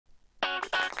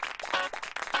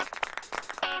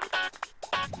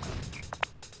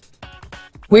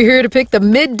We're here to pick the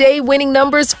midday winning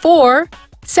numbers for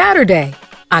Saturday,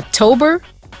 October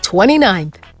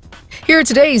 29th. Here are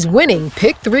today's winning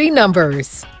Pick 3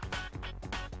 numbers.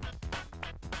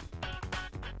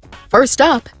 First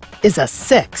up is a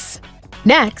 6.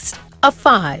 Next, a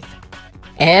 5.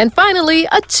 And finally,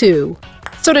 a 2.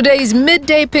 So today's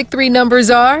midday Pick 3 numbers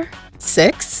are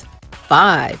 6,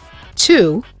 5,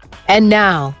 2, and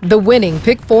now the winning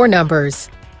Pick 4 numbers.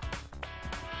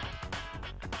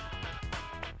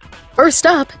 First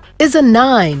up is a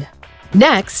 9.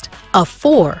 Next, a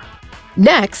 4.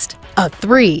 Next, a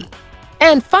 3.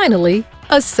 And finally,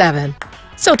 a 7.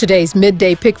 So today's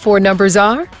midday Pick 4 numbers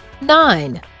are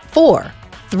 9, 4,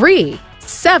 3,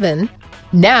 7.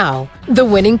 Now, the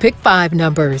winning Pick 5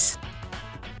 numbers.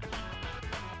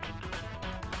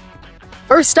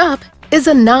 First up is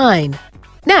a 9.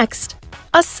 Next,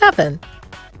 a 7.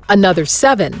 Another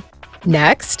 7.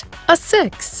 Next, a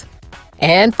 6.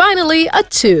 And finally, a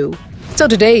 2. So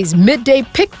today's midday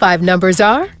Pick 5 numbers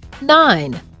are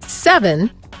 9, 7,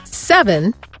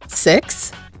 7,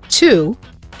 6, 2.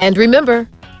 And remember,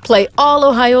 play all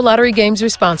Ohio Lottery games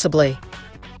responsibly.